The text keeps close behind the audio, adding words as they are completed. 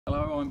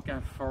I'm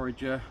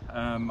Gav.Forager.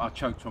 I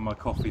choked on my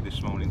coffee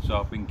this morning, so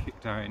I've been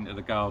kicked out into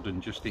the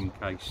garden just in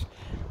case.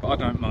 But I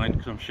don't mind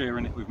because I'm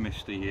sharing it with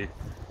Misty here.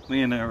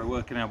 Me and her are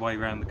working our way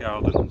around the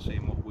garden and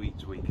seeing what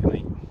weeds we can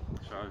eat.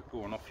 So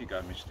go on, off you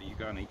go, Misty. You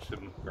go and eat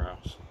some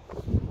grass.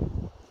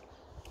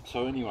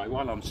 So anyway,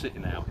 while I'm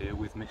sitting out here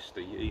with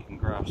Misty eating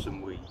grass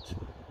and weeds,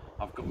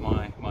 I've got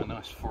my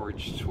nice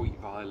foraged sweet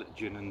violet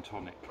gin and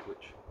tonic,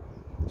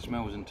 which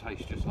smells and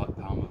tastes just like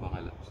Parma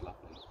violet. It's lovely.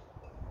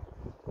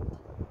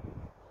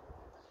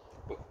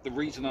 But the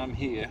reason I'm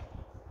here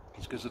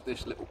is because of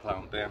this little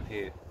plant down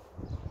here.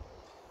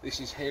 This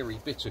is hairy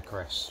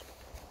bittercress,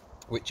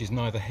 which is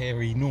neither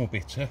hairy nor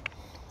bitter.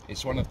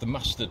 It's one of the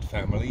mustard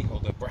family, or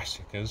the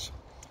brassicas,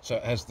 so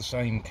it has the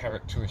same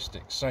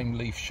characteristics, same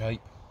leaf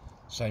shape,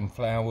 same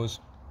flowers,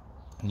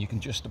 and you can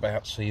just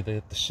about see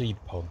the seed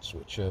pods,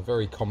 which are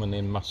very common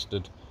in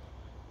mustard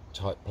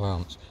type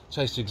plants. It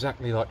tastes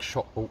exactly like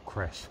shop bought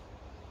cress,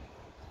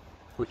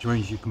 which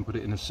means you can put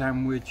it in a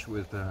sandwich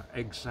with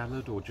egg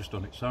salad, or just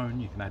on its own.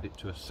 You can add it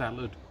to a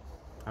salad.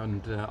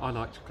 And I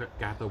like to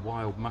gather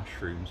wild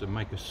mushrooms and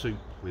make a soup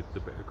with the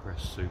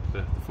bittercress soup.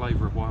 The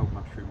flavour of wild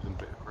mushrooms and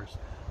bittercress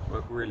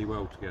work really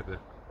well together.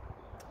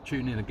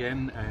 Tune in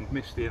again, and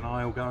Misty and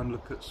I will go and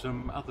look at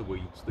some other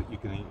weeds that you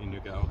can eat in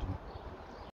your garden.